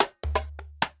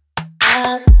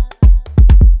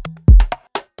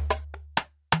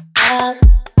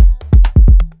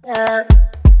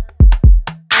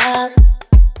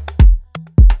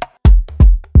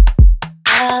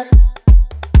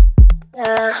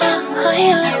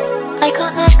higher. I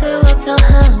can't let go of your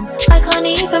hand. I can't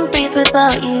even breathe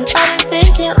without you. I don't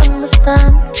think you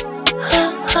understand.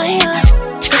 Higher.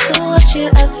 Just to watch you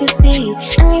as you speak,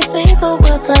 and you say the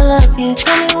words I love you.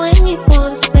 Tell me when you fall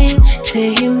asleep. Do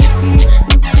you miss me?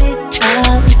 Miss me?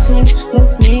 Miss me?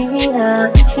 Miss me? Miss me?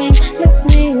 Miss me? Miss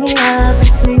me?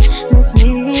 Miss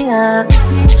me? Miss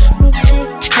me? Miss me?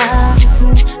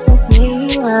 Miss me?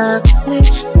 Miss me?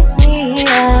 Miss me?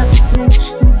 Miss me?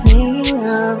 Miss me? Miss me?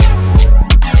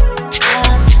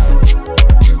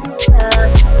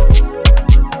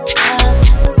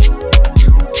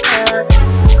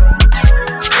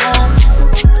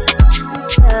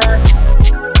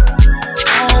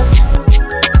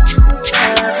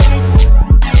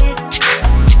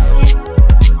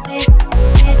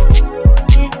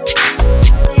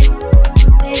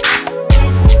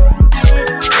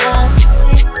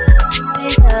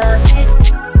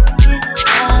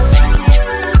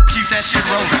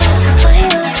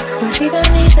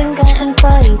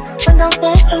 Run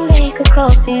downstairs to make a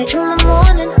coffee in the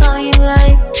morning, how you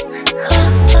like?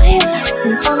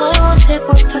 And all I wanted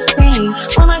was to scream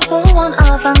when I saw one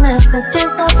of our messages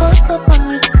that popped up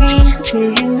on your screen. Do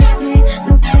you miss me?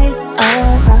 Miss me?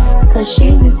 Does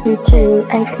she miss you too?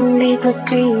 And can be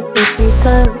discreet if you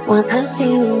don't want her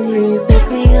seeing you.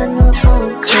 Baby, you're not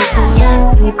home, cause I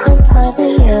know you can't tie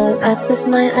me up. I twist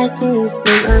my ideas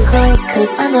when I'm home,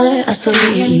 cause I know I still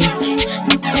need you. Miss me?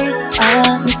 Miss me?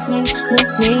 Miss me?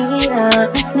 Miss me?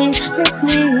 Miss me? Miss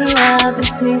me? Miss me?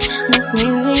 Miss me? Miss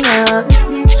me? Miss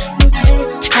me? Miss me?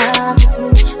 Miss me?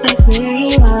 Miss me?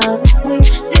 Miss me?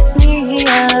 Miss me?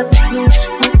 Miss me?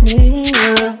 Miss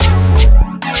me?